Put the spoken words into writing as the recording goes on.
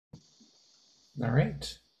All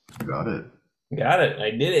right. Got it. Got it.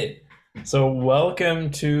 I did it. So, welcome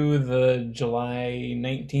to the July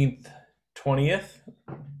 19th, 20th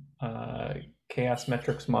uh, Chaos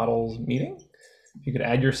Metrics Models meeting. If you could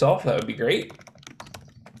add yourself, that would be great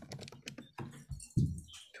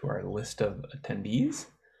to our list of attendees.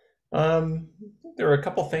 There are a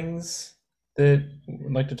couple things that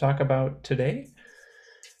we'd like to talk about today.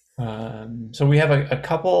 So, we have a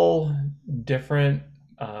couple different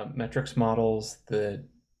metrics models that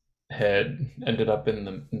had ended up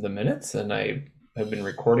in the minutes, and I have been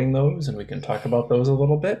recording those, and we can talk about those a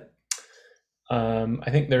little bit. I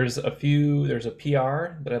think there's a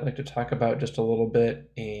PR that I'd like to talk about just a little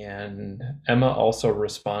bit, and Emma also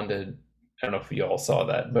responded. I don't know if you all saw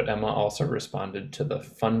that, but Emma also responded to the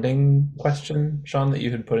funding question, Sean, that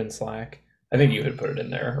you had put in Slack. I think you had put it in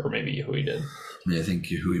there, or maybe Hui did. I think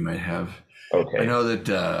who we might have. I Okay. know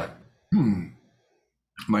that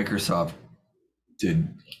Microsoft did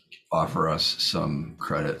offer us some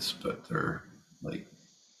credits, but they're like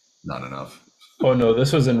not enough. Oh no,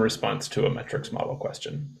 this was in response to a metrics model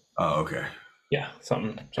question. Oh, okay. Yeah,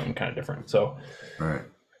 something kind of different. So All right.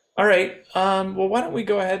 all right. Well, why don't we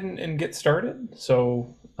go ahead and get started?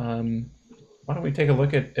 So, why don't we take a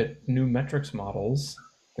look at new metrics models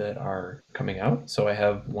that are coming out? So I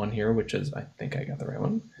have one here, which is, I think I got the right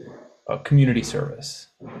one, community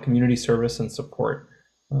service and support.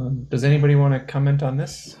 Does anybody want to comment on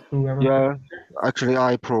this? Whoever. Yeah, actually,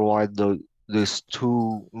 I provide these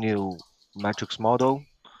two new metrics model,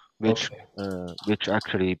 Okay. which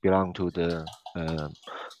actually belong to the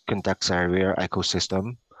context area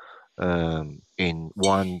ecosystem in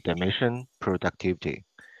one dimension productivity.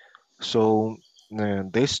 So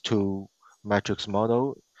these two metrics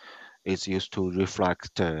model is used to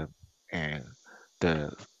reflect uh,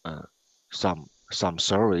 the uh, some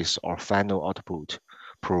service or final output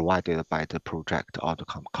provided by the project or the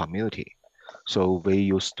community. So we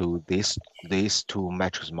use to these two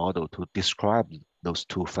metrics model to describe those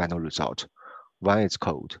two final results. One is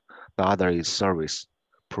code, the other is service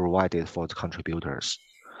provided for the contributors.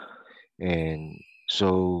 And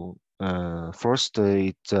so first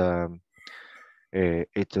it's the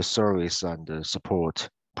service and the support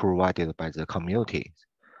provided by the community.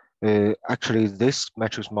 Actually, this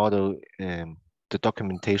metrics model, the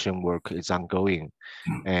documentation work is ongoing,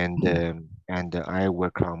 and I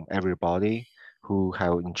welcome everybody who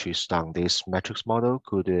have interest on this metrics model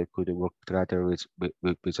could work together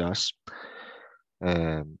with us,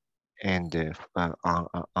 um, and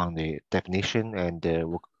on the definition and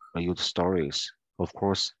work, use stories. Of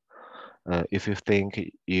course, if you think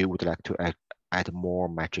you would like to add more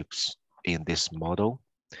metrics in this model,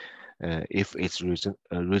 if it's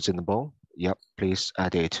reasonable, yep, please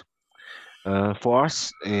add it. For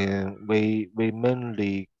us, we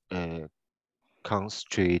mainly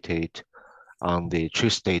concentrated on the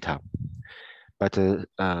trace data, but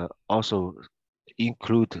also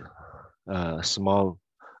include a small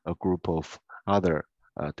group of other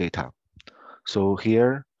data. So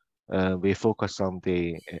here we focus on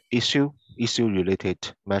the issue related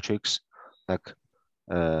metrics like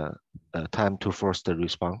uh, time to first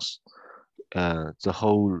response, the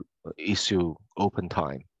whole issue open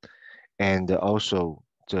time, and also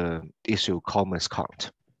the issue comments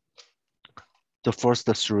count. The first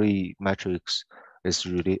three metrics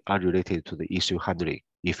are related to the issue handling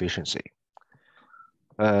efficiency.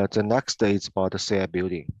 The next is about the CI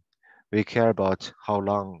building. We care about how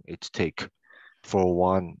long it takes for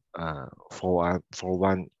one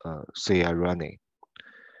CI running.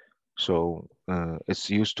 So it's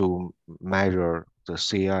used to measure the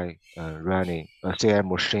CI running, CI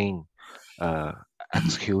machine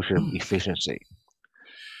execution efficiency.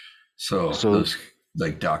 So So those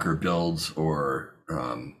like Docker builds or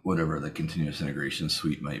whatever the continuous integration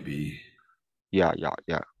suite might be. yeah,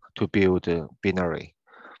 to build a binary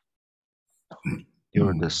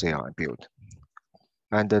during the CI build.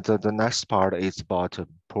 And the next part is about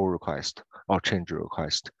pull request or change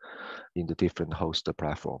request in the different host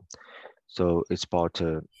platform. So it's about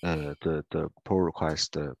the pull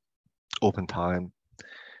request open time,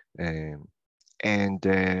 um, and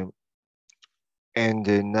uh, and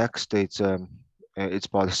the next it's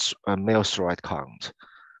about mail thread count.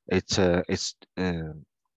 It's uh, it's uh,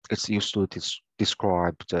 it's used to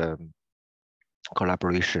describe the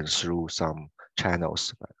collaboration through some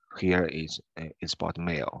channels. Here is it's about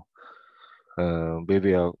mail.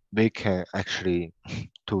 We can actually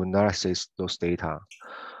to analysis those data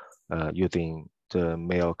using the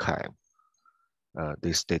mail KIME,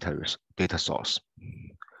 this data source.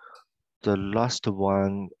 The last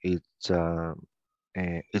one is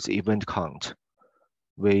it's event count.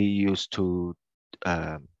 We used to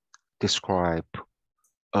describe.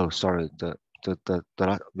 Oh, sorry.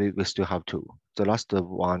 We still have two. The last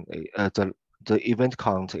one, the event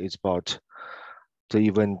count is about the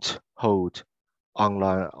event hold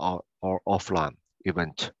online or offline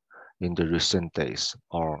event in the recent days,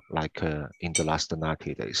 or like in the last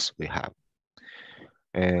 90 days we have.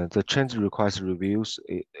 And the change request reviews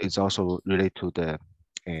is also related to the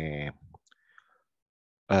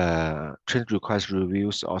change request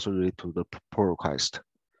reviews also related to the pull request.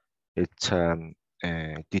 It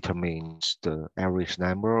determines the average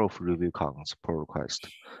number of review counts per request.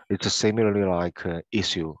 It's similarly like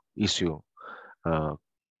issue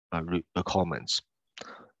comments.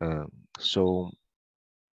 So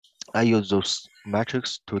I use those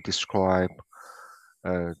metrics to describe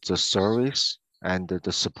the service and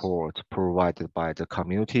the support provided by the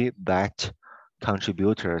community that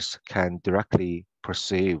contributors can directly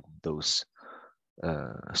perceive those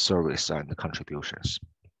service and contributions.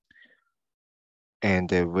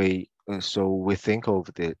 And so we think of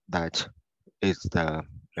that is the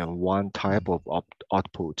one type of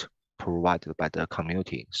output provided by the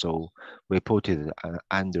community. So we put it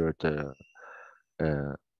under the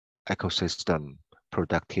ecosystem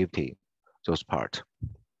productivity, those part.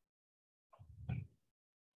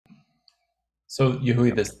 So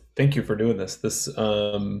Yahui, thank you for doing this.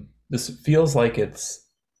 This feels like it's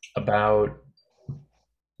about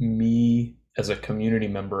me as a community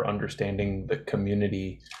member understanding the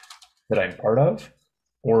community that I'm part of,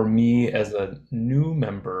 or me as a new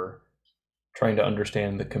member trying to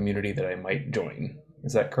understand the community that I might join.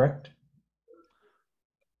 Is that correct?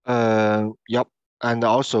 Yep. And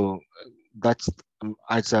also that's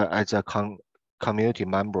as a community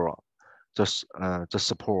member, just the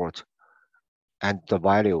support and the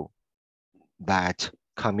value that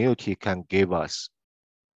community can give us,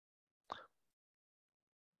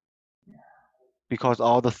 because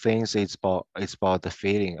all the things it's about the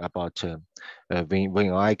feeling about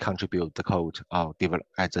when I contribute the code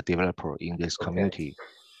as a developer in this community,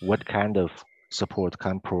 what kind of support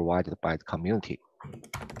can provided by the community.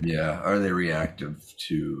 Yeah, are they reactive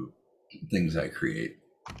to things I create?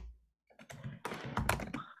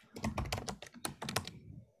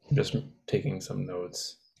 I'm just taking some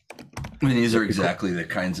notes. I mean, these are exactly the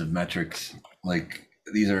kinds of metrics, like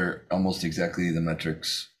these are almost exactly the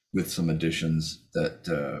metrics with some additions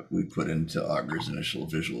that we put into Augur's initial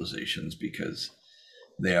visualizations, because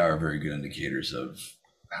they are very good indicators of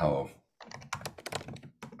how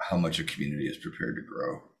much a community is prepared to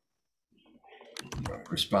grow.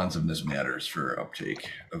 Responsiveness matters for uptake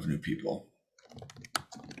of new people.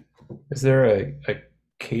 Is there a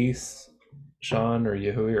case, Sean or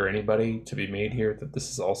Yahui or anybody, to be made here that this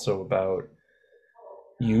is also about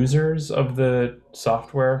users of the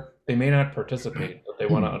software? They may not participate, but they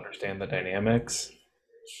want to understand the dynamics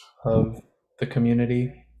of the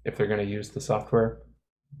community if they're going to use the software.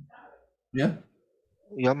 Yeah.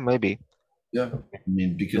 Yeah, maybe. Yeah. I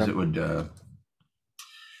mean, because it would,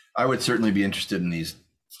 I would certainly be interested in these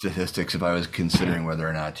statistics if I was considering whether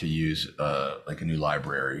or not to use like a new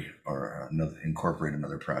library or incorporate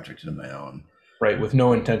another project into my own. Right, with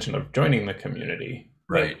no intention of joining the community.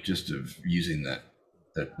 Right, just of using that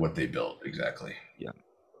what they built, exactly. Yeah.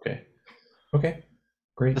 Okay,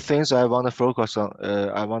 great. The things I want to focus on,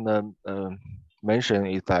 I want to mention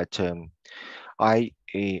is that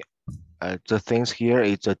the things here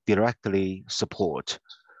is directly support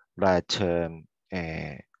that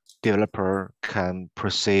a developer can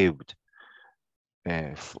perceive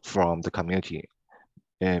from the community.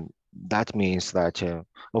 And that means that,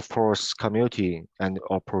 of course, community and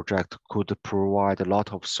our project could provide a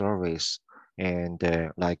lot of service and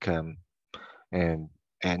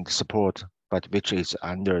and support, but which is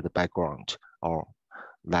under the background, or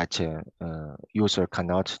that user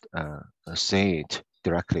cannot see it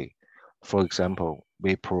directly. For example,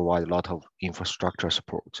 we provide a lot of infrastructure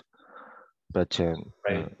support, but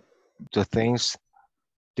Right. the things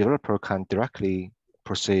developer can directly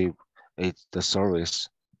perceive is the service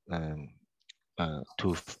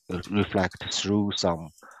to reflect through some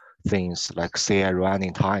things like CI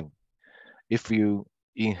running time. If you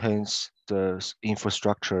enhance the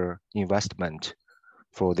infrastructure investment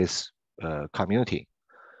for this community,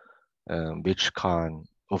 which can,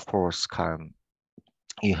 of course, can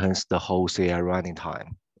enhance the whole CI running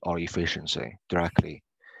time or efficiency directly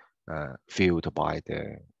fueled by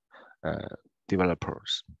the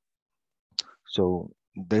developers. So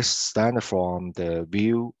this stand from the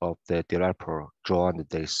view of the developer joined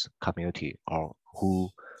this community or who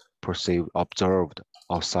perceived, observed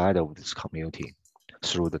outside of this community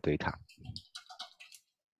through the data.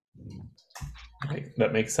 Okay,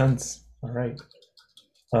 that makes sense. All right.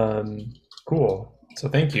 Cool. So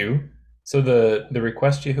thank you. So the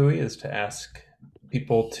request, Yahui, is to ask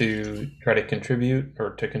people to try to contribute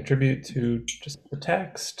to just the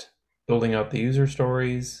text, building out the user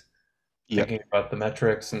stories, Yep, thinking about the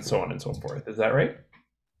metrics, and so on and so forth. Is that right?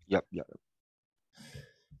 yep, yep.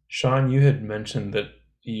 Sean, you had mentioned that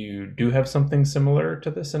you do have something similar to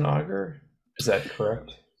this in Augur. Is that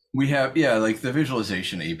correct? We have, yeah, like the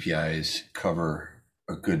visualization APIs cover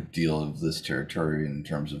a good deal of this territory in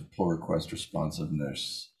terms of pull request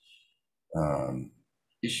responsiveness,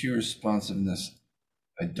 issue responsiveness.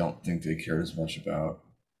 I don't think they cared as much about.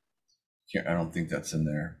 I don't think that's in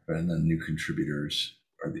there. But and then new contributors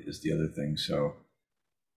is the other thing. So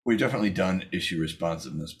we've definitely done issue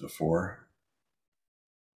responsiveness before.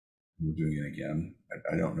 We're doing it again.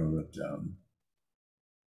 I don't know that.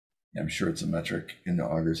 I'm sure it's a metric in the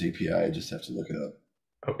Augur's API. I just have to look it up.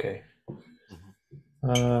 Okay.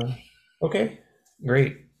 Mhm. Okay.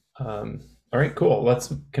 Great. All right. Cool.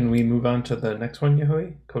 Can we move on to the next one,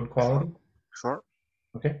 Yahui? Code Sure, quality. sure.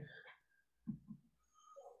 Okay.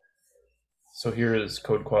 So here is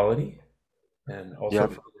code quality, and also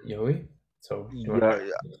Yep. from Yahui. So do you want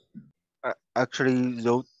Yeah, to? actually,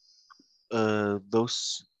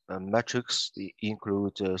 those metrics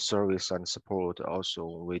include service and support. Also,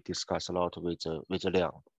 we discuss a lot with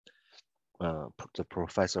Liang, the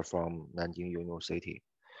professor from Nanjing University.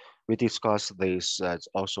 We discuss this as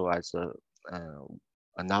also as uh,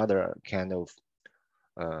 another kind of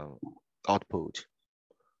uh, output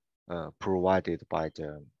provided by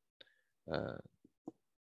the uh,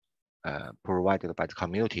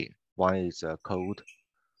 community. One is code,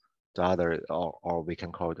 the other, or we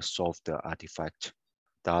can call it software artifact.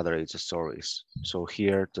 The other is a service. So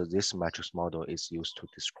here, this matrix model is used to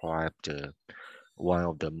describe one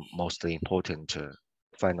of the most important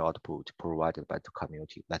final output provided by the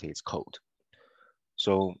community, that is code.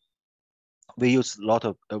 So we use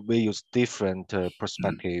different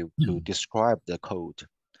perspective to describe the code.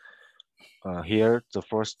 Here, the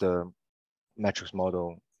first matrix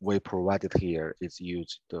model we provided here is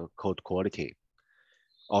use the code quality.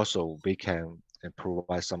 Also, we can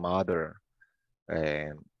provide some other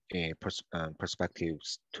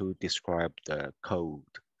perspectives to describe the code.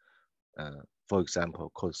 For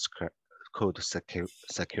example,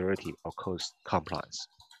 security or code compliance.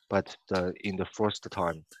 But in the first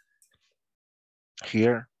time,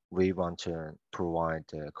 here we want to provide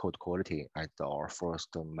code quality as our first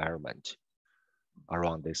measurement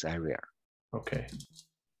around this area. Okay.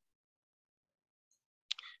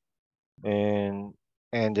 And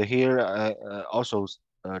here also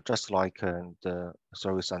just like the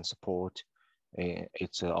service and support,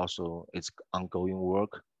 it's ongoing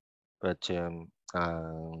work, but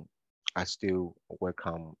I still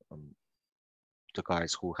welcome the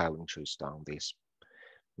guys who have interest on this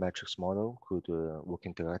metrics model could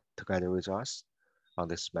working together with us on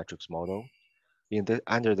this metrics model.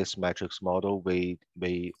 Under this metrics model, we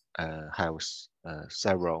have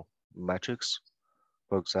several metrics.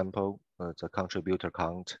 For example, the contributor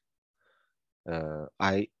count.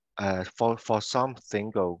 I for some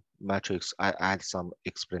single metrics, I add some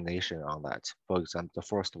explanation on that. For example, the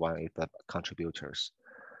first one is the contributors.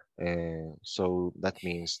 So that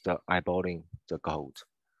means the eyeballing the code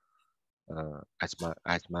as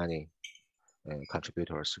many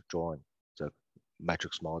contributors join the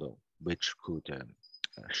metrics model, which could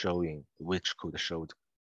show the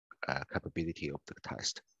capability of the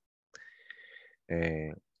test.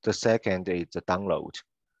 The second is the download.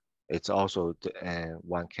 It's also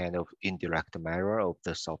one kind of indirect measure of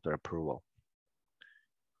the software approval.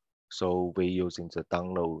 So we're using the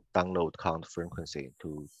download count frequency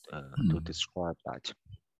to describe that.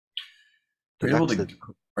 Are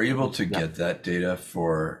you able to Yeah. get that data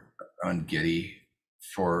on Getty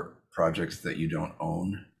for projects that you don't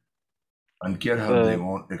own? On GitHub, they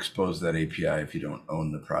won't expose that API if you don't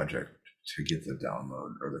own the project to get the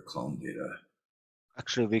download or the clone data.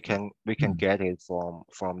 Actually, we can get it from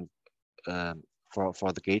for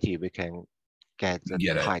the Getty, we can get the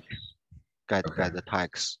tags, get the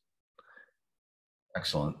tags.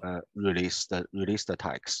 Excellent. Release the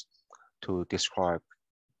tags to describe.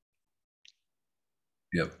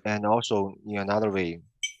 Yep. And also in another way,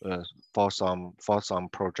 for some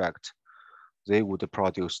project, they would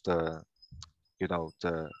produce the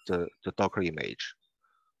Docker image,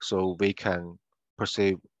 so we can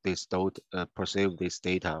perceive this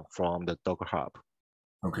data from the Docker Hub.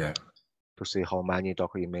 Okay. To see how many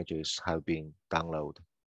Docker images have been downloaded.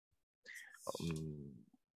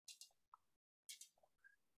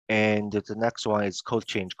 And the next one is code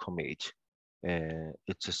change commit.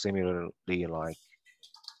 It's similarly like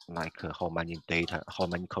like how many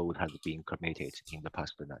code has been committed in the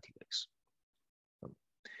past 90 days.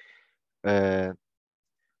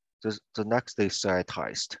 The next is CI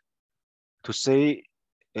test. To say,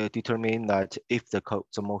 determine that if the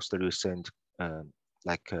most recent, 30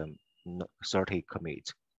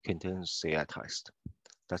 commit contains CI test.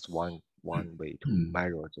 That's one way to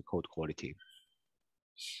measure the code quality.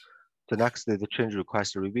 The next is the change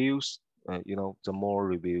request reviews. The more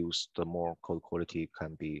reviews, the more code quality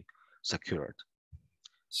can be secured.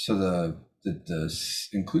 So the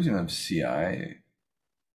inclusion of CI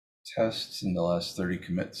tests in the last 30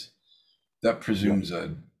 commits, that presumes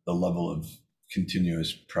a level of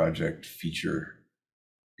continuous project feature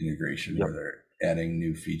integration where they're adding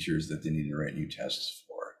new features that they need to write new tests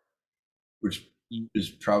for, which is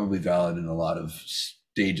probably valid in a lot of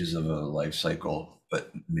stages of a life cycle,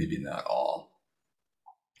 but maybe not all.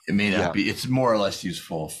 It may not be. It's more or less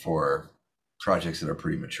useful for projects that are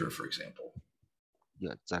pretty mature, for example.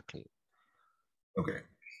 Yeah, exactly. Okay.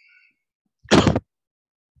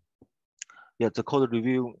 Yeah, the code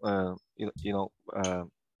review,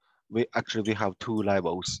 we have two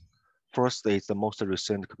levels. First is the most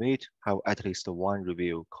recent commit, have at least one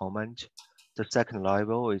review comment. The second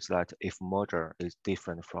level is that if merger is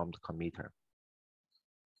different from the committer.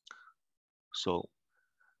 So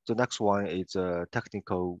the next one is a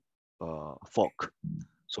technical fork.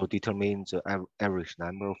 So determine the average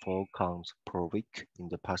number of fork counts per week in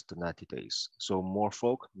the past 90 days. So more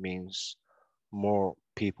fork means more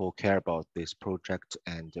people care about this project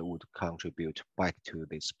and would contribute back to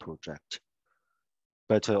this project.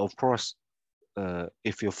 But of course,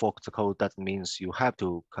 if you fork the code, that means you have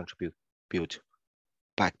to contribute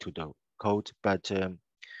back to the code. But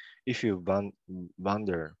if you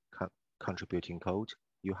wonder contributing code,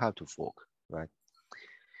 you have to fork, right?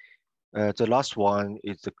 The last one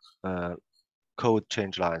is the code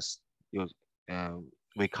change lines.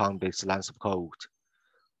 We count this lines of code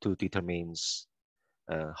to determine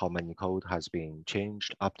how many code has been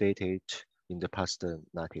changed, updated in the past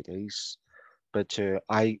 90 days. But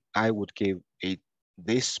I would give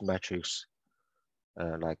this metrics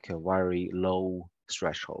like a very low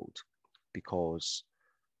threshold because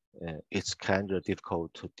it's kind of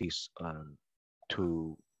difficult to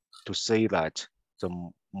say that the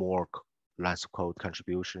more lines of code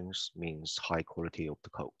contributions means high quality of the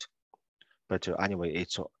code. But anyway,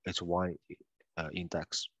 it's one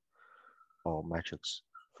index or metrics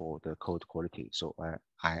for the code quality. So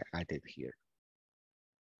I added here.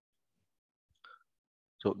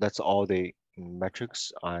 So that's all the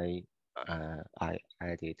metrics I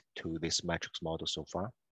added to this metrics model so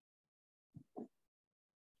far.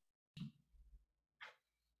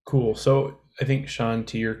 Cool. So I think, Sean,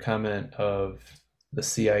 to your comment of the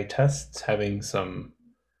CI tests having some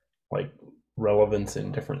like relevance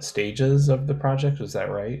in different stages of the project, was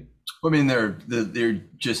that right? I mean, they're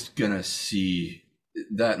just gonna see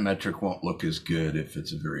that metric won't look as good if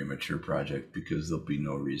it's a very mature project because there'll be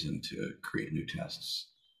no reason to create new tests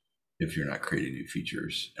if you're not creating new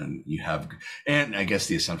features and I guess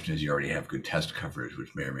the assumption is you already have good test coverage,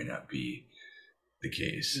 which may or may not be the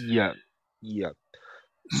case. Yeah.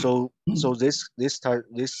 So this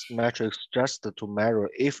metrics just to measure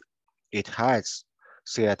if it has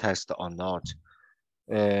CI test or not,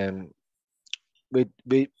 and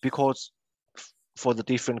because for the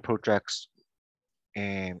different projects,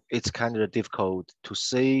 it's kind of difficult to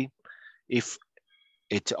say if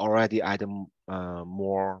it already added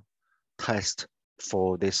more test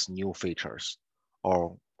for these new features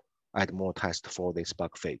or add more test for this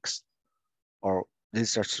bug fix, or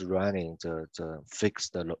this just running the fix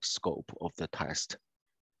the scope of the test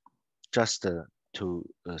just to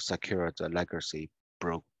secure the legacy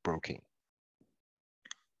broken.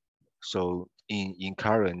 So in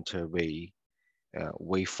current way,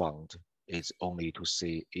 we found is only to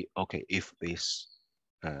see if this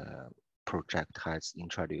project has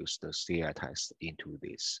introduced the CI test into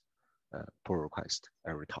this pull request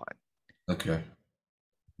every time. Okay.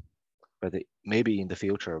 But maybe in the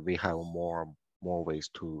future we have more ways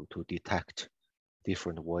to detect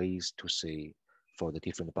different ways to see for the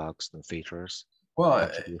different bugs and features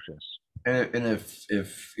contributions. And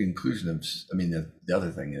if inclusion of, I mean, the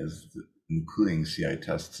other thing is that including CI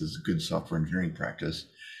tests is a good software engineering practice,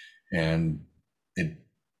 and it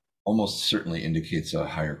almost certainly indicates a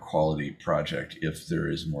higher quality project if there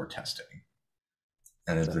is more testing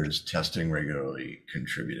and if there's testing regularly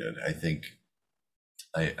contributed. I think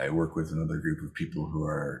I work with another group of people who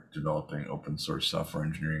are developing open source software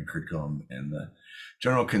engineering curriculum, and the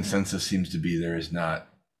general consensus seems to be there is not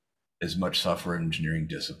as much software engineering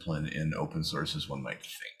discipline in open source as one might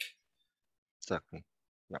think. Exactly.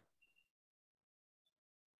 Yeah.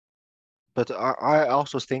 But I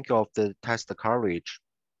also think of the test coverage,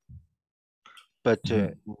 but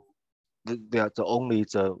only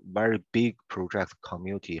the very big project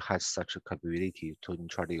community has such a capability to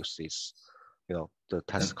introduce this, the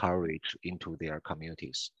test coverage into their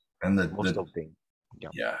communities. And Most of them,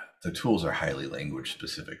 yeah, the tools are highly language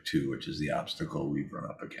specific too, which is the obstacle we've run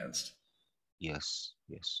up against. Yes,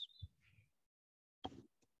 yes.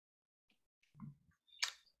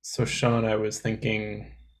 So Sean, I was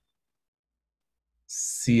thinking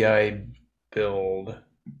CI build,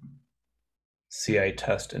 CI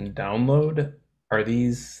test, and download. Are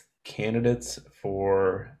these candidates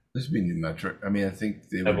for This would be new metric. I mean, I think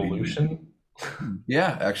they would evolution? be new.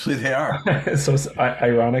 Yeah, actually they are. So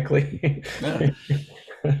ironically. Yeah.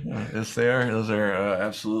 Yes, they are. Those are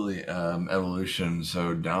absolutely evolution.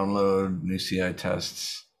 So download new CI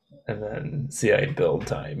tests. And then CI build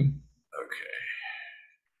time. Okay.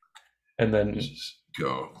 And then just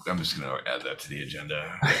go. I'm just going to add that to the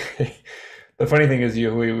agenda. The funny thing is,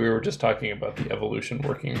 we were just talking about the evolution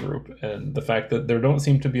working group and the fact that there don't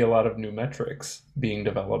seem to be a lot of new metrics being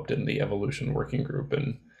developed in the evolution working group.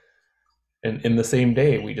 And in the same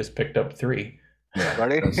day, we just picked up 3. Yeah,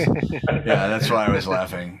 that's why I was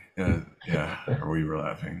laughing. Yeah, or we were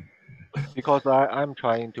laughing. Because I'm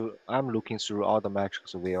looking through all the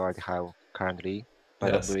metrics we already have currently,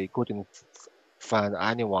 but Yes. we couldn't find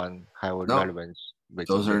anyone have relevance with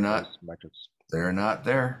those are not metrics. They're not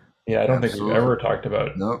there. Yeah, I don't think we've ever talked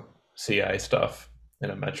about CI stuff in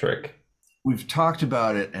a metric. We've talked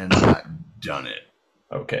about it and not done it.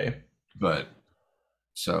 Okay. But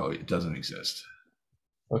so it doesn't exist.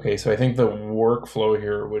 Okay, so I think the workflow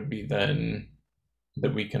here would be then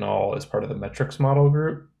that we can all, as part of the metrics model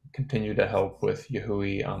group, continue to help with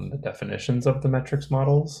Yahui on the definitions of the metrics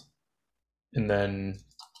models. And then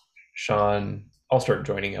Sean, I'll start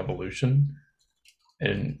joining evolution,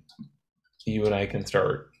 and you and I can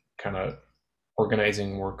start kind of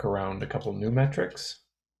organizing work around a couple new metrics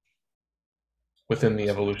within the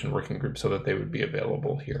evolution working group so that they would be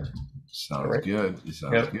available here. Sounds good. It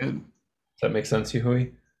sounds good. Does that make sense,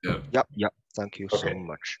 Yahui? Yep. Thank you so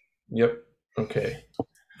much. Yep. Okay.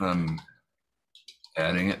 I'm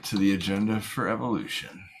adding it to the agenda for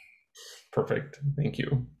evolution. Perfect. Thank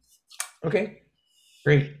you. Okay.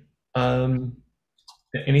 Great.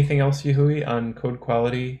 Anything else, Yahui, on code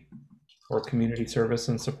quality or community service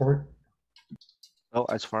and support? No,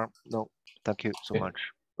 as far no. Thank you so much.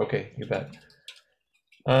 Okay, you bet.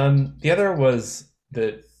 The other was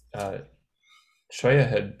that Shoya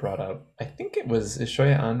had brought up. I think it was, is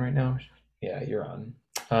Shoya on right now? Yeah, you're on.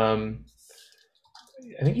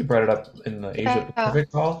 I think you brought it up in the Asia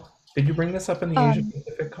Pacific call. Did you bring this up in the Asia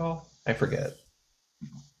Pacific call? I forget.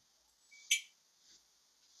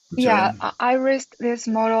 Yeah, I raised this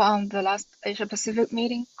model on the last Asia Pacific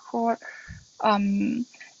meeting call.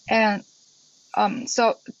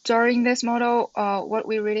 So during this model, what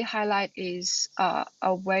we really highlight is a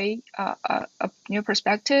new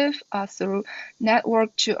perspective through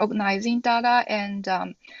network to organizing data. And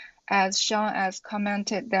as Sean has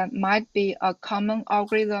commented, there might be a common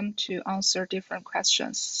algorithm to answer different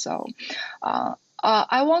questions. So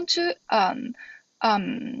I want to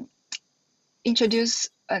introduce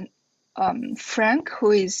Frank,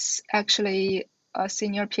 who is actually a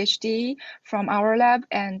senior PhD from our lab,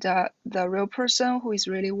 and the real person who is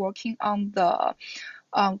really working on the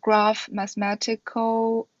graph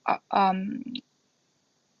mathematical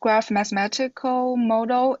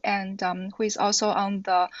model, and who is also on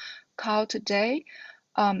the call today.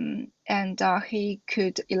 And he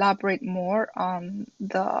could elaborate more on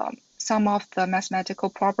some of the mathematical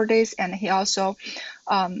properties, and he also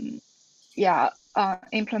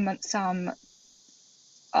implement some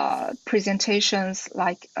presentations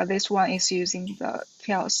like this one is using the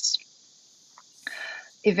CHAOSS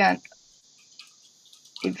event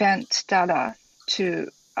data to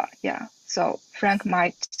so Frank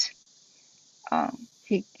might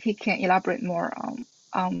he can elaborate more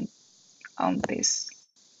on this.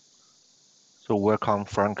 So welcome,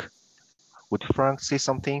 Frank. Would Frank say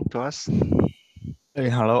something to us? Hey,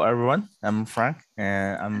 hello everyone. I'm Frank,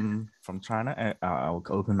 and I'm from China. And I'll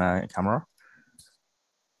open my camera.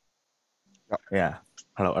 Yeah.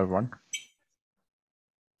 Hello everyone.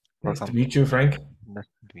 Nice to meet you, Frank.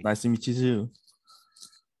 Nice to meet you too.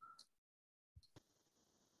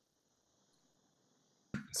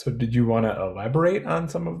 So did you want to elaborate on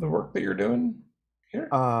some of the work that you're doing here?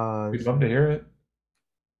 We'd love to hear it.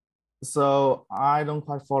 So I don't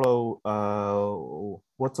quite follow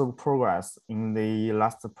what's the progress in the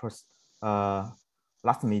last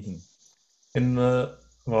meeting.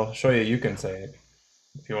 Well, show you can say it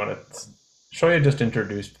if you want to Shoya just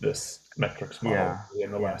introduced this metrics model Yeah,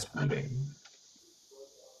 in the yeah. last meeting.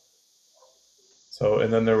 So,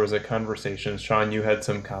 and then there was a conversation. Sean, you had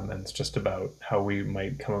some comments just about how we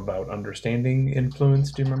might come about understanding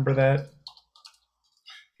influence. Do you remember that?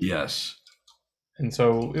 Yes. And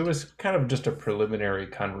so it was kind of just a preliminary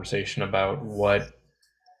conversation about what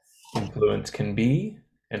influence can be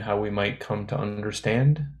and how we might come to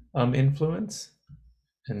understand influence.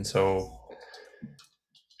 And so,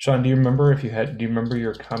 Sean, do you remember do you remember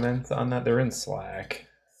your comments on that? They're in Slack.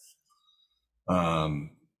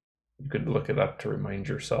 You could look it up to remind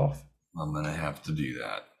yourself. I'm gonna have to do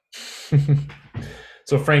that.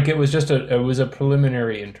 So Frank, it was a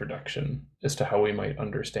preliminary introduction as to how we might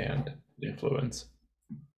understand influence.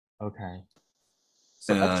 Okay.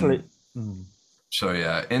 So actually, so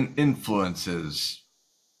yeah, influence is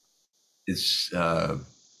it's a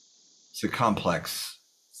complex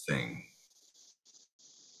thing.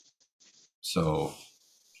 So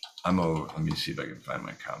let me see if I can find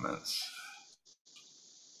my comments.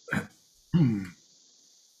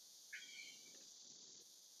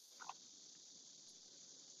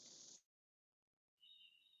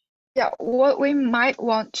 Yeah, what we might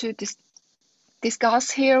want to discuss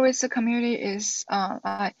here with the community is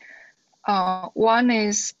one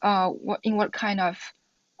is in what kind of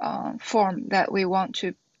form that we want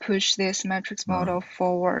to push this metrics model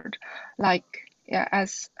forward, like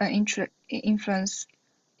as an influence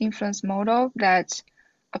model that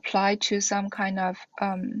apply to some kind of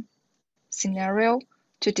scenario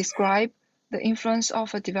to describe the influence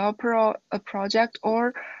of a developer or a project,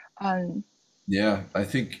 or yeah, I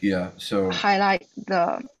think so highlight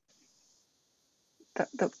the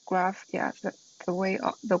graph, the way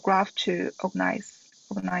of the graph to organize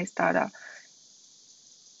data.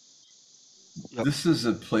 Yep. This is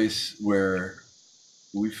a place where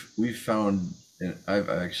we've found, and I've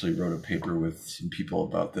actually wrote a paper with some people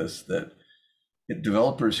about this, that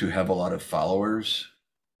developers who have a lot of followers,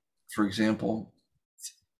 for example,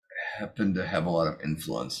 happen to have a lot of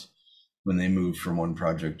influence. When they move from one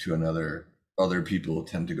project to another, other people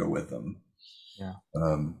tend to go with them. Yeah.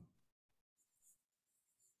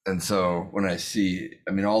 And so when I see,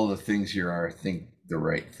 I mean, all of the things here are, I think, the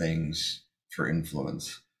right things for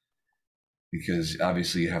influence, because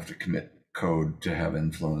obviously you have to commit code to have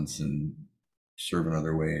influence and serve in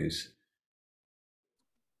other ways.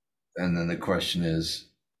 And then the question is,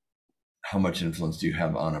 how much influence do you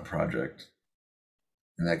have on a project?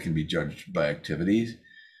 And that can be judged by activities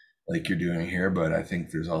like you're doing here, but I think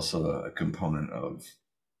there's also a component of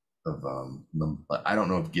I don't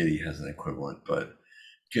know if Gitty has an equivalent, but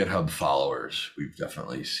GitHub followers, we've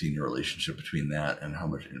definitely seen a relationship between that and how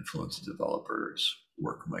much influence developers'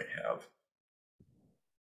 work might have.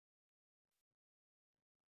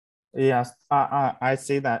 Yes, I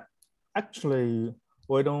see that. Actually,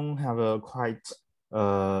 we don't have a quite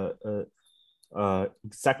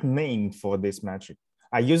exact name for this metric.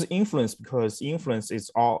 I use influence because influence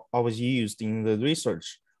is always used in the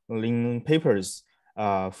research, in papers,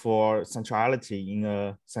 for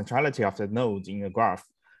centrality of the node in a graph.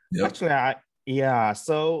 Yep. Actually,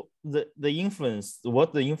 so the influence,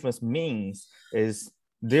 what the influence means is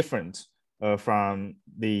different from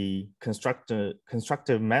the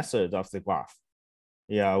constructive method of the graph.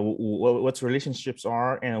 Yeah, what relationships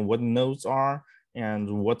are and what nodes are and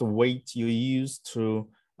what weight you use to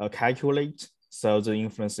calculate. So the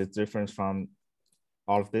influence is different from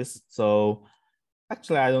all of this. So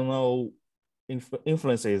actually, I don't know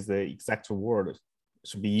influence is the exact word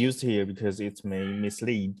should be used here because it may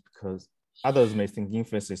mislead, because others may think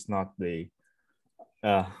influence is not the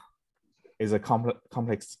is a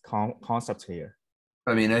complex concept here.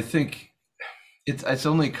 I mean, I think it's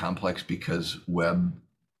only complex because web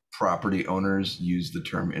property owners use the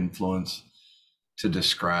term influence to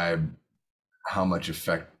describe how much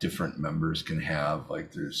effect different members can have.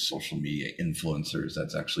 Like there's social media influencers,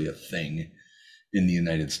 that's actually a thing in the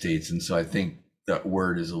United States. And so I think that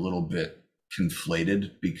word is a little bit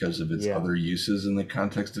conflated because of its other uses in the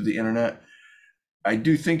context of the internet. I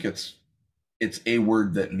do think it's a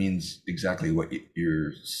word that means exactly what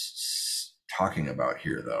you're talking about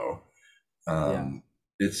here, though.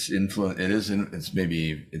 It's influence.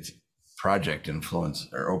 It's project influence,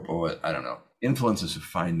 or I don't know. Influence is a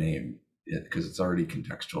fine name because it's already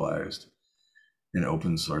contextualized in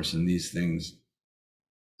open source, and these things.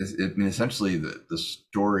 I mean, essentially, the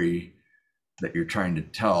story that you're trying to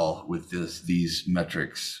tell with these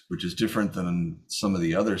metrics, which is different than some of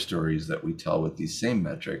the other stories that we tell with these same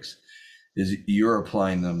metrics, is you're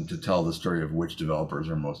applying them to tell the story of which developers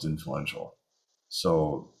are most influential.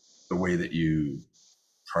 So the way that you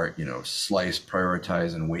slice,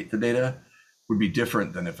 prioritize, and weight the data would be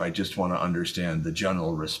different than if I just want to understand the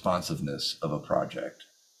general responsiveness of a project.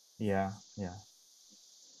 Yeah, yeah.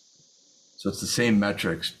 So it's the same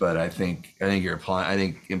metrics, but I think you're applying. I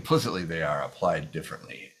think implicitly they are applied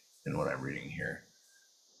differently in what I'm reading here.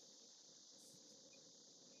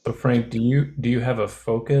 So Frank, do you have a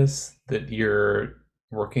focus that you're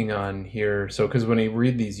working on here? So because when I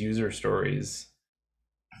read these user stories,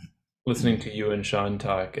 listening to you and Sean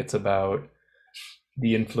talk, it's about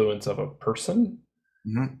the influence of a person.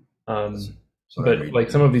 But like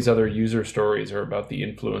some of these other user stories are about the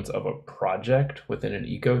influence of a project within an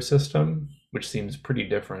ecosystem, which seems pretty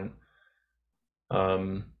different.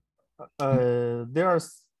 There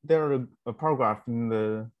are a paragraph in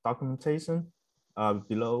the documentation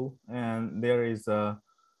below, and there is a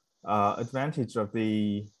advantage of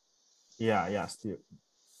the still.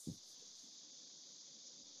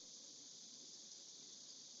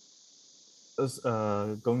 It's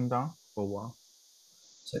going down for a while.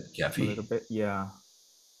 Is that Gephi? A little bit, yeah.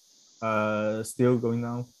 Still going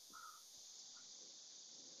down.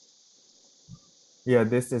 Yeah,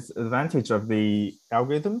 this is advantage of the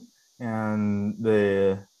algorithm, and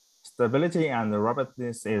the stability and the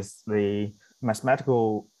robustness is the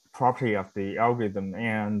mathematical property of the algorithm.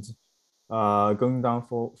 And going down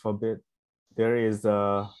for a bit, there is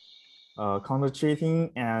counter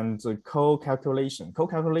cheating and co-calculation.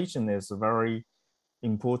 Co-calculation is very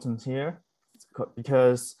important here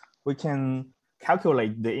because we can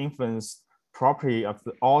calculate the influence property of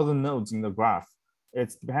all the nodes in the graph.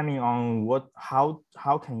 It's depending on how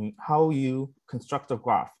you construct the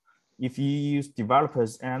graph. If you use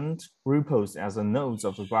developers and repos as the nodes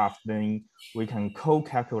of the graph, then we can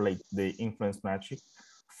co-calculate the influence metric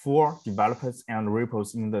for developers and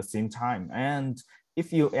repos in the same time. And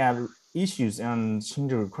if you add issues and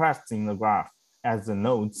change requests in the graph as the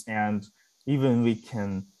nodes, and even we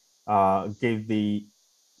can give the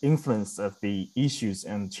influence of the issues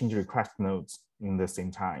and change request nodes in the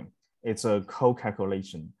same time. It's a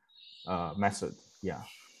co-calculation method, yeah.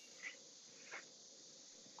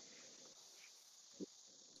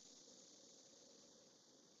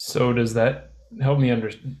 So does that help me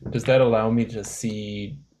does that allow me to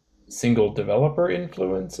see single developer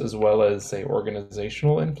influence as well as, say,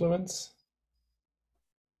 organizational influence?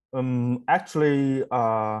 Actually,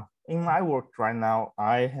 in my work right now,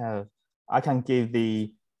 I can give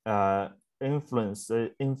the influence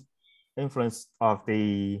of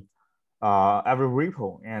the every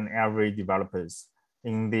repo and every developers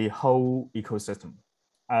in the whole ecosystem.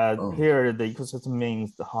 Here, the ecosystem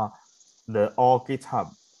means the all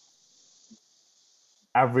GitHub,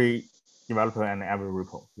 every developer and every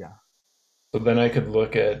repo. Yeah. So then I could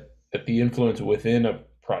look at the influence within a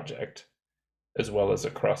project as well as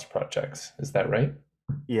across projects. Is that right?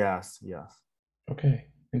 Yes, yes. Okay,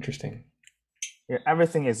 interesting. Yeah,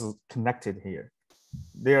 everything is connected here.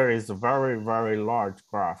 There is a very, very large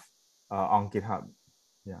graph on GitHub.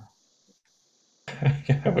 Yeah.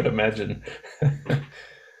 I would imagine.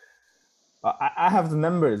 I have the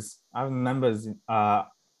numbers. I have the numbers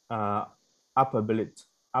up a bit.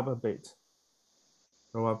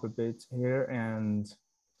 Go up a bit here and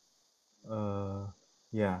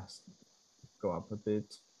yeah, go up a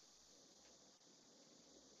bit.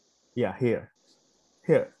 Yeah, here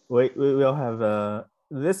we will have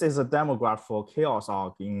this is a demo graph for CHAOSS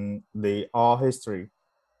org in the all history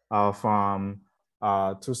from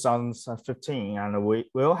 2015, and we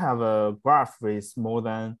will have a graph with more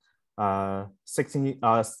than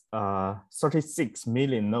 36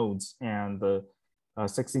 million nodes and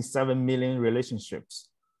 67 million relationships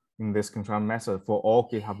in this control method for all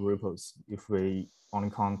GitHub repos if we only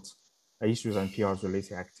count issues and PRs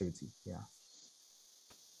related activity. Yeah.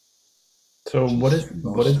 So what is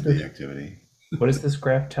the activity? What is this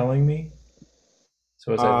graph telling me?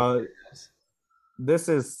 So as this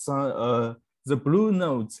is the blue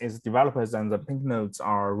nodes is developers and the pink nodes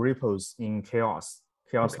are repos in CHAOSS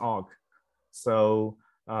org. So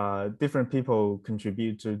different people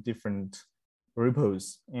contribute to different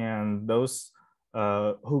repos, and those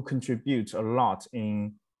who contribute a lot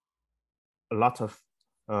of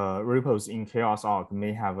repos in CHAOSS org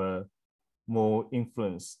may have a more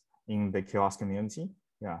influence in the CHAOSS community.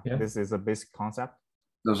 Yeah, this is a basic concept.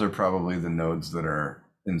 Those are probably the nodes that are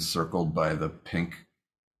encircled by the pink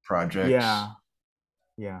projects. Yeah,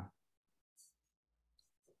 yeah.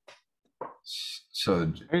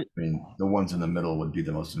 So, I mean, the ones in the middle would be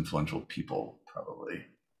the most influential people, probably.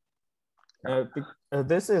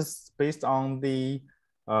 This is based on the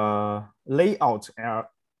layout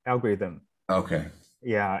algorithm. Okay.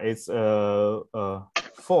 Yeah, it's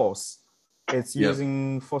false it's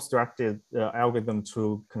using force-directed algorithm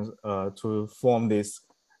to form this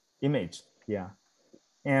image. Yeah,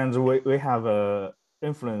 and we have a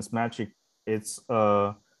influence metric. It's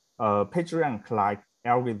a PageRank-like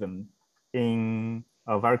algorithm in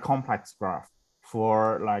a very complex graph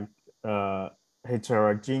for like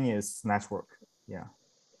heterogeneous network. Yeah.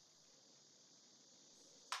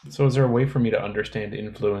 So is there a way for me to understand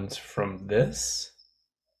influence from this?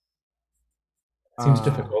 Seems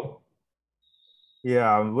difficult.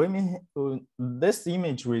 Yeah, we mean this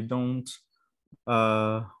image we don't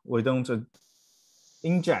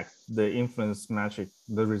inject the influence metric,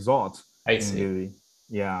 the result. I see.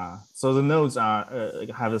 Yeah, so the nodes are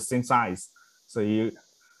have the same size.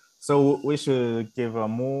 So we should give a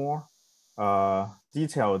more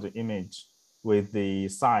detailed image with the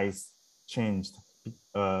size changed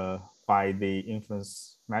by the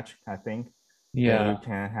influence metric, I think. Yeah. Then you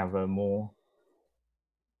can have a more.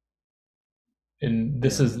 And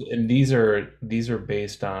this is, and these are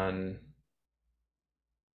based on,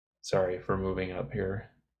 sorry for moving up here.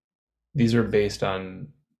 These are based on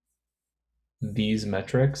these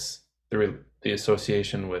metrics, the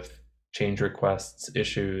association with change requests,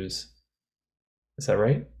 issues. Is that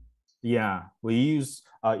right? Yeah, we use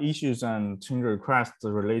issues and change requests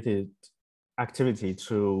related activity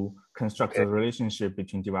to construct the relationship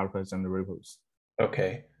between developers and the repos.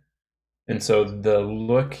 Okay. And so the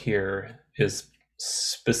look here is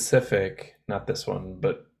specific, not this one,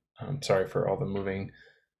 but I'm sorry for all the moving,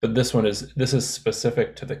 but this is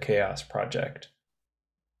specific to the CHAOSS project.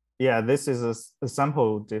 Yeah, this is a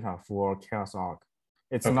sample data for CHAOSS org.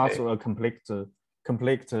 It's not a complete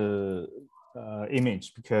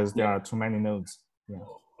image because there are too many nodes. Yeah.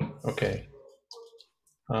 Okay.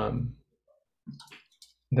 There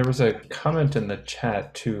was a comment in the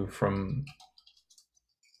chat too from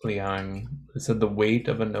Liang. It said the weight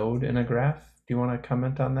of a node in a graph. Do you want to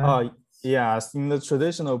comment on that? Yes, in the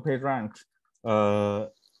traditional PageRank,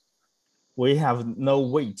 we have no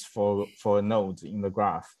weight for a node in the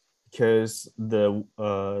graph because the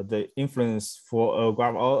influence for a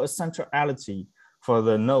graph or a centrality for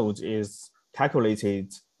the node is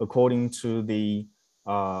calculated according to the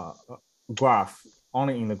graph,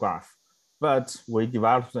 only in the graph. But we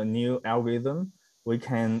developed a new algorithm. We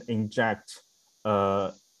can inject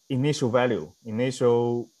initial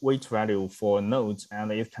weight value for nodes,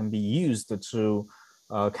 and it can be used to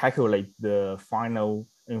calculate the final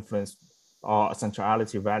influence or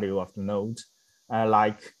centrality value of the node.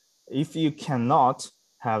 Like if you cannot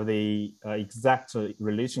have the exact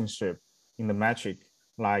relationship in the metric,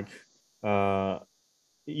 like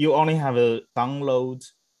you only have a download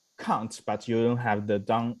count, but you don't have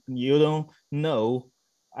you don't know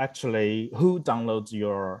actually who downloads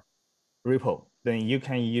your repo, then you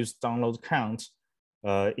can use download count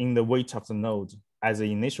in the weight of the node as an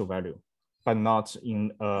initial value, but not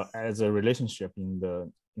in as a relationship in the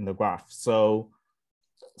graph. So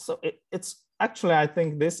it's actually, I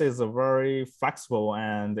think this is a very flexible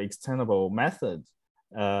and extendable method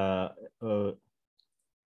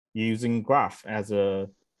using graph as a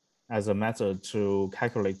method to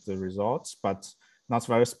calculate the results, but not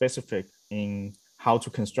very specific in how to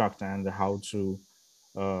construct and how to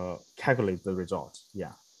calculate the result.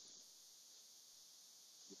 Yeah.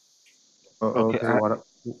 Okay.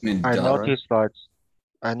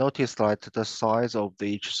 I noticed that the size of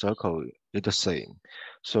each circle is the same.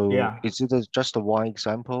 So yeah. Is it just one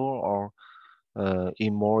example, or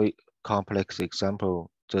in more complex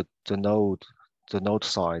example, the node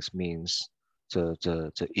size means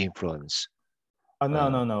the influence?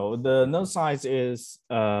 No. The node size is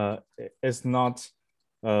not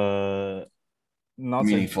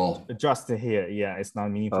meaningful. Adjusted here. Yeah, it's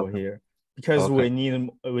not meaningful here because we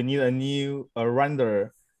need a new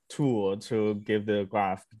render tool to give the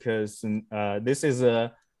graph, because this is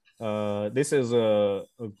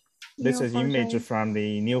image from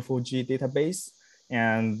the Neo4j database,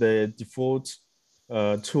 and the default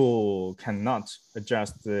tool cannot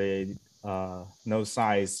adjust the node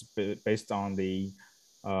size based on the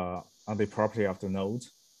property of the node.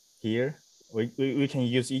 Here we can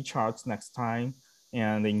use eCharts next time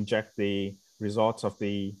and inject the results of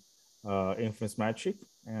the influence metric,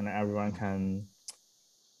 and everyone can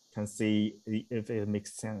see if it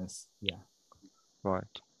makes sense. Yeah. Right.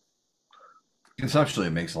 Conceptually,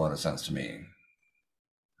 it makes a lot of sense to me,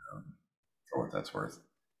 for what that's worth.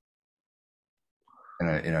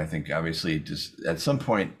 And I think obviously just at some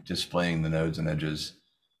point displaying the nodes and edges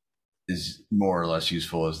is more or less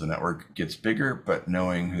useful as the network gets bigger, but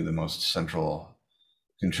knowing who the most central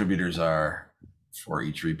contributors are for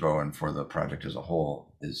each repo and for the project as a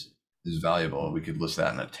whole is valuable. We could list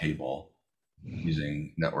that in a table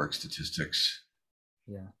using network statistics.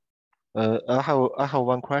 Yeah. I have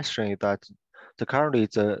one question that currently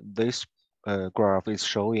this graph is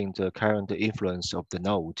showing the current influence of the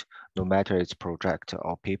node, no matter its project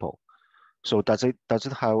or people. So does it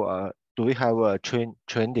have do we have a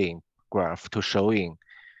trending graph to showing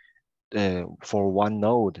for one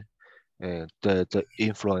node the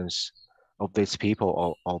influence of these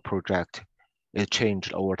people or project is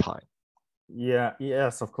changed over time? Yeah,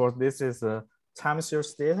 yes, of course, this is a time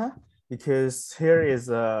series data because here is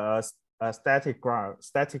a static graph,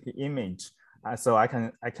 static image. So I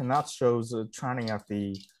cannot show the trending of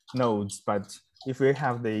the nodes, but if we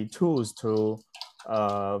have the tools to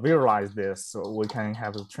visualize this, so we can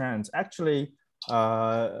have the trends. Actually,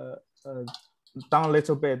 down a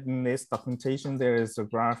little bit in this documentation, there is a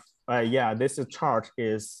graph. Yeah, this chart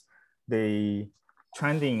is the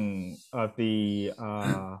trending of the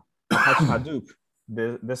Apache Hadoop,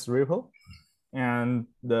 this repo. And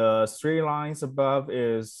the three lines above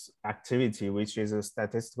is activity, which is a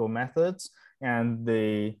statistical method. And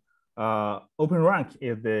the open rank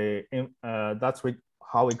is that's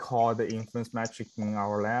how we call the influence metric in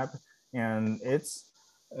our lab. And it's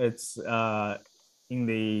in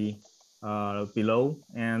the below.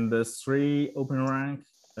 And the three open rank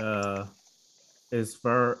is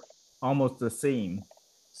almost the same.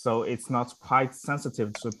 So it's not quite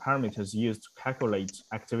sensitive to parameters used to calculate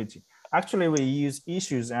activity. Actually, we use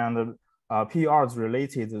issues and PRs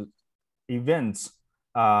related events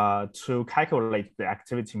to calculate the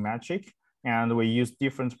activity metric. And we use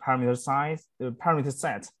different parameter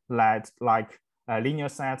sets like a linear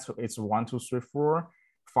set, it's 1, 2, 3, 4,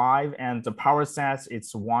 5, and the power set,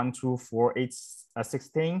 it's 1, 2, 4, 8,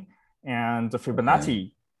 16, and the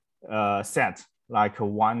Fibonacci set, like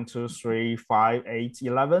 1, 2, 3, 5, 8,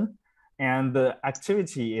 11. And the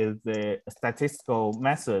activity is the statistical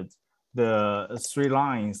method. The three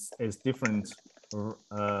lines is different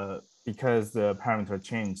because the parameter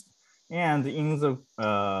changed. And in the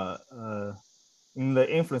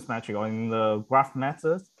influence metric or in the graph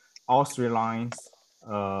method, all three lines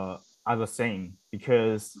are the same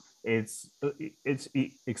because it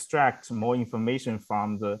extracts more information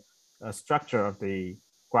from the structure of the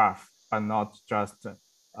graph, but not just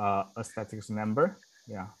a statistics number.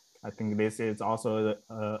 Yeah, I think this is also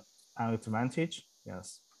an advantage.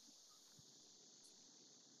 Yes.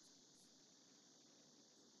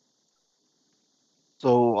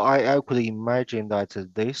 So I could imagine that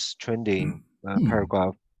this trending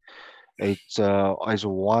paragraph it's is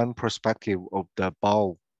one perspective of the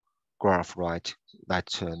above graph, right? That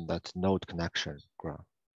node connection graph.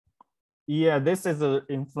 Yeah, this is the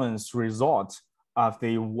influence result of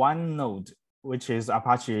the one node, which is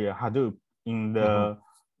Apache Hadoop in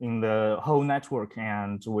the whole network,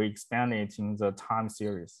 and we expand it in the time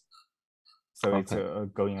series. So it's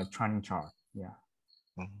going a trending chart. Yeah.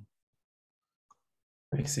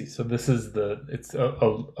 I see. So this is it's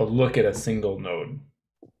a look at a single node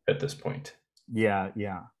at this point. Yeah,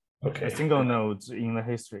 yeah. Okay. A single node in the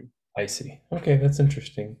history. I see. Okay, that's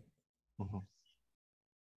interesting.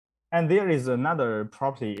 And there is another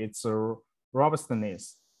property, it's a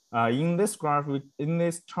robustness. In this graph, in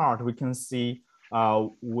this chart, we can see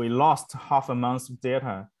we lost half a month of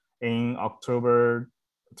data in October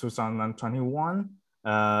 2021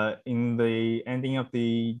 in the ending of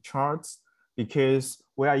the charts because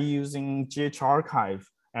we are using GH archive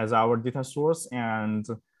as our data source, and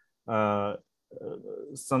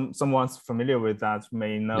someone's familiar with that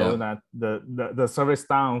may know that the service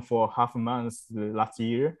down for half a month last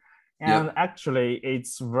year. And actually,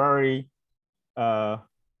 it's very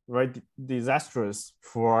disastrous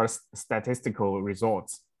for statistical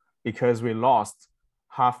results because we lost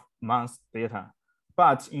half month data.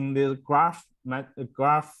 But in the graph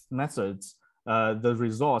methods, the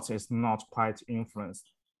result is not quite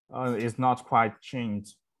influenced. It's not quite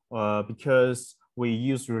changed because we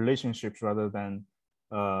use relationships rather than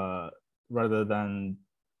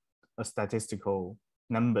statistical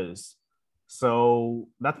numbers. So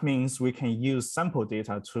that means we can use sample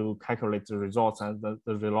data to calculate the results, and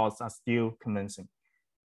the results are still convincing.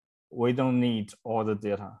 We don't need all the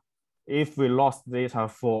data. If we lost data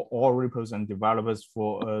for all repos and developers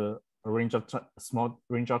for a small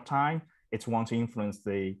range of time, it won't influence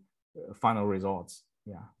the final results.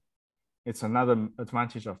 Yeah, it's another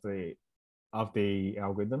advantage of the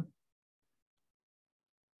algorithm.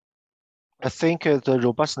 I think the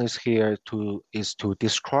robustness here is to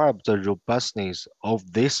describe the robustness of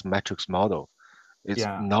this matrix model. It's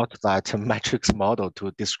not that matrix model to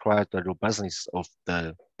describe the robustness of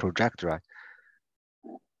the project, right?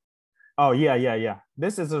 Oh, yeah.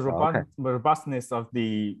 This is the Okay. robustness of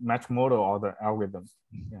the match model or the algorithm.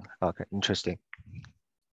 Yeah. Okay, interesting.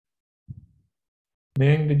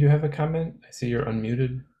 Ming, did you have a comment? I see you're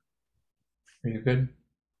unmuted. Are you good?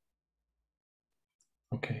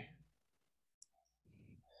 Okay.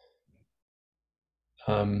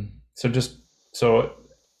 So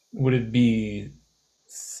would it be,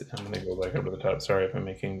 I'm going to go back up to the top. Sorry if I'm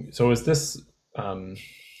making, so is this,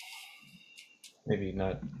 maybe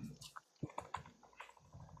not,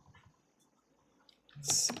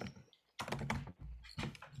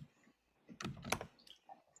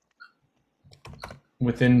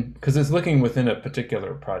 within, because it's looking within a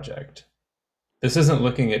particular project. This isn't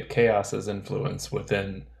looking at CHAOSS's influence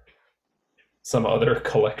within some other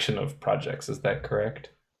collection of projects. Is that correct?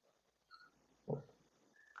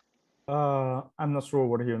 I'm not sure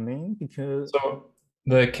what you mean because So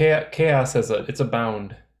the CHAOSS has it's a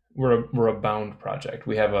bound. We're a bound project.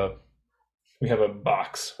 We have a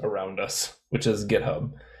box around us, which is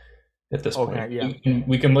GitHub at this okay, point. yeah.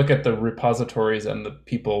 We can look at the repositories and the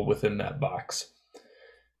people within that box.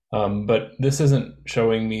 But this isn't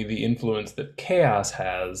showing me the influence that CHAOSS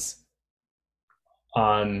has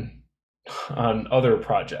on other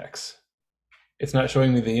projects. It's not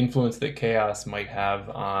showing me the influence that CHAOSS might have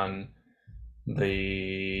on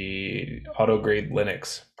the AutoGrade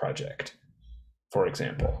Linux project, for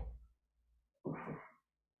example.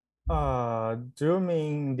 Do you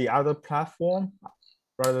mean the other platform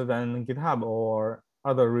rather than GitHub or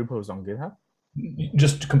other repos on GitHub?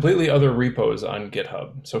 Just completely other repos on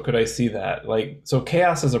GitHub. So could I see that? Like, so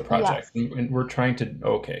CHAOSS is a project, and we're trying to,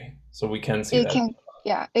 okay, so we can see that.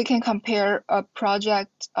 It can compare a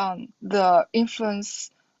project, the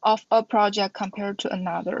influence of a project compared to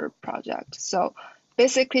another project. So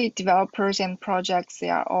basically developers and projects, they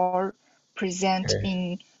are all present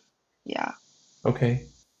in, yeah. Okay.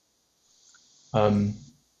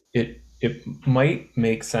 It might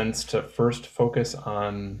make sense to first focus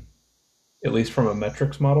on, at least from a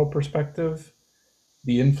metrics model perspective,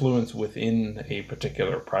 the influence within a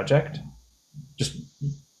particular project. Just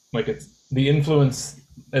like it's the influence,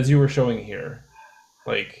 as you were showing here,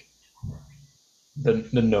 like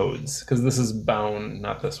the nodes, because this is bound,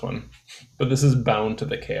 not this one, but this is bound to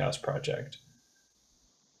the CHAOSS project.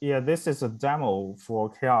 Yeah, this is a demo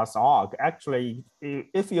for CHAOSS org. Actually,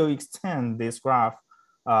 if you extend this graph,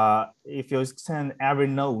 if you extend every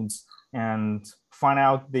nodes and find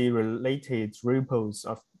out the related repos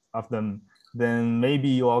of them, then maybe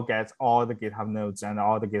you will get all the GitHub nodes and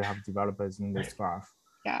all the GitHub developers in this graph.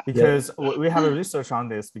 Yeah. Because we have a research on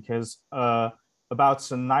this because about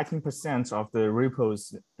 19% of the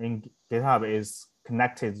repos in GitHub is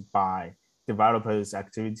connected by developers'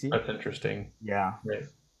 activity. That's interesting. Yeah. Right.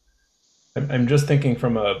 I'm just thinking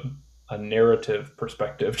from a narrative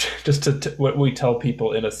perspective, just to what we tell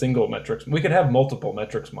people in a single metrics. We could have multiple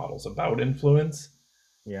metrics models about influence.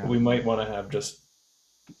 Yeah. We might want to have just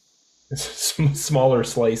smaller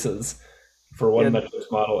slices for one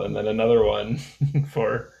metrics model and then another one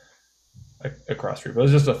for a cross repo.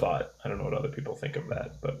 It's just a thought. I don't know what other people think of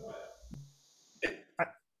that, but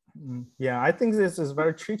yeah, I think this is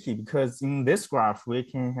very tricky because in this graph we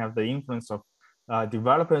can have the influence of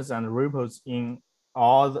developers and repos in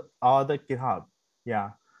all the GitHub. Yeah,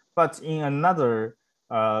 but in another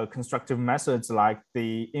constructive methods like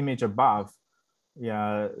the image above,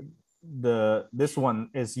 yeah, this one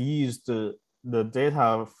is used the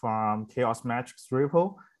data from CHAOSS metrics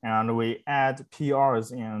repo, and we add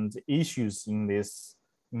PRs and issues in this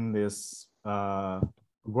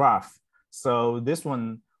graph. So this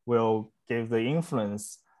one will give the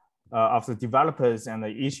influence of the developers and the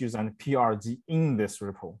issues and PRG in this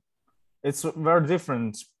repo. It's very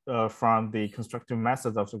different from the constructive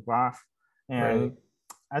method of the graph, and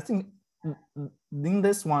I think in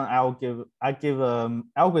this one I give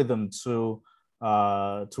algorithm to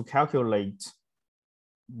calculate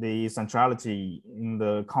the centrality in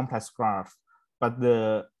the complex graph, but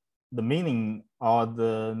the meaning or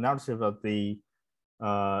the narrative of the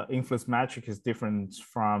influence metric is different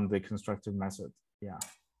from the constructive method. Yeah.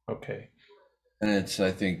 Okay. And it's,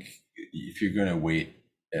 I think, if you're going to weight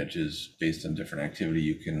edges based on different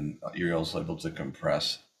activity, you're also able to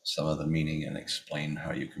compress some of the meaning and explain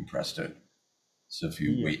how you compressed it. So if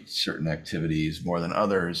you weight certain activities more than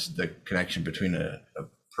others, the connection between a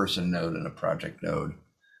person node and a project node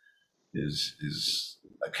is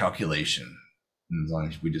a calculation. And as long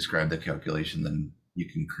as we describe the calculation, then you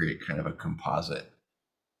can create kind of a composite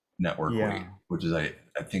network weight, which is I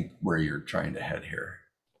think where you're trying to head here.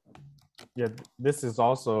 Yeah, this is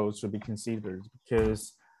also should be considered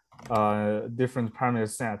because different parameter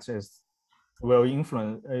set is will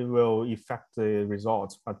influence, it will affect the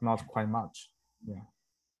results, but not quite much. Yeah.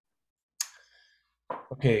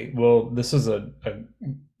 Okay, well, this is a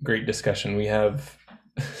great discussion. We have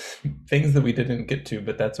things that we didn't get to,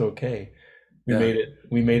 but that's okay. We made it.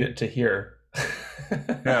 We made it to here.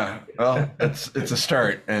 Yeah, well, it's a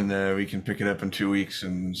start, and we can pick it up in 2 weeks.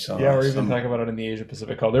 And so, yeah, or even talk about it in the Asia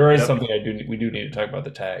Pacific call. There is something we do need to talk about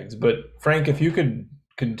the tags. But Frank, if you could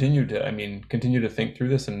continue to think through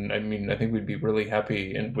this, and I think we'd be really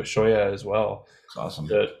happy, and with Shoya as well. It's awesome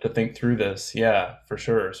to think through this. Yeah, for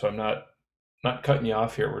sure. So I'm not cutting you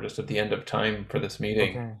off here. We're just at the end of time for this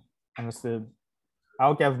meeting. Okay, understood.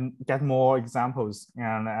 I'll get more examples,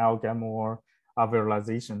 and I'll get more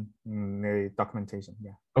visualization in the documentation.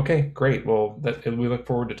 Yeah. Okay, great. Well, we look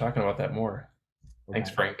forward to talking about that more. Okay. Thanks,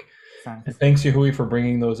 Frank. Thanks. And thanks, Yahui, for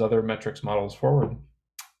bringing those other metrics models forward.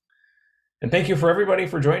 And thank you for everybody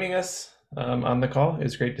for joining us on the call.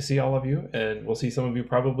 It's great to see all of you, and we'll see some of you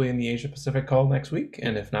probably in the Asia Pacific call next week.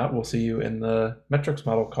 And if not, we'll see you in the metrics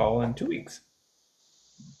model call in 2 weeks.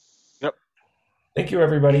 Yep. Thank you,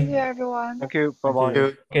 everybody. Thank you, everyone. Thank you. Bye-bye.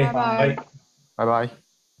 Okay, Bye-bye. Bye-bye.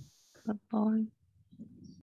 Bye-bye.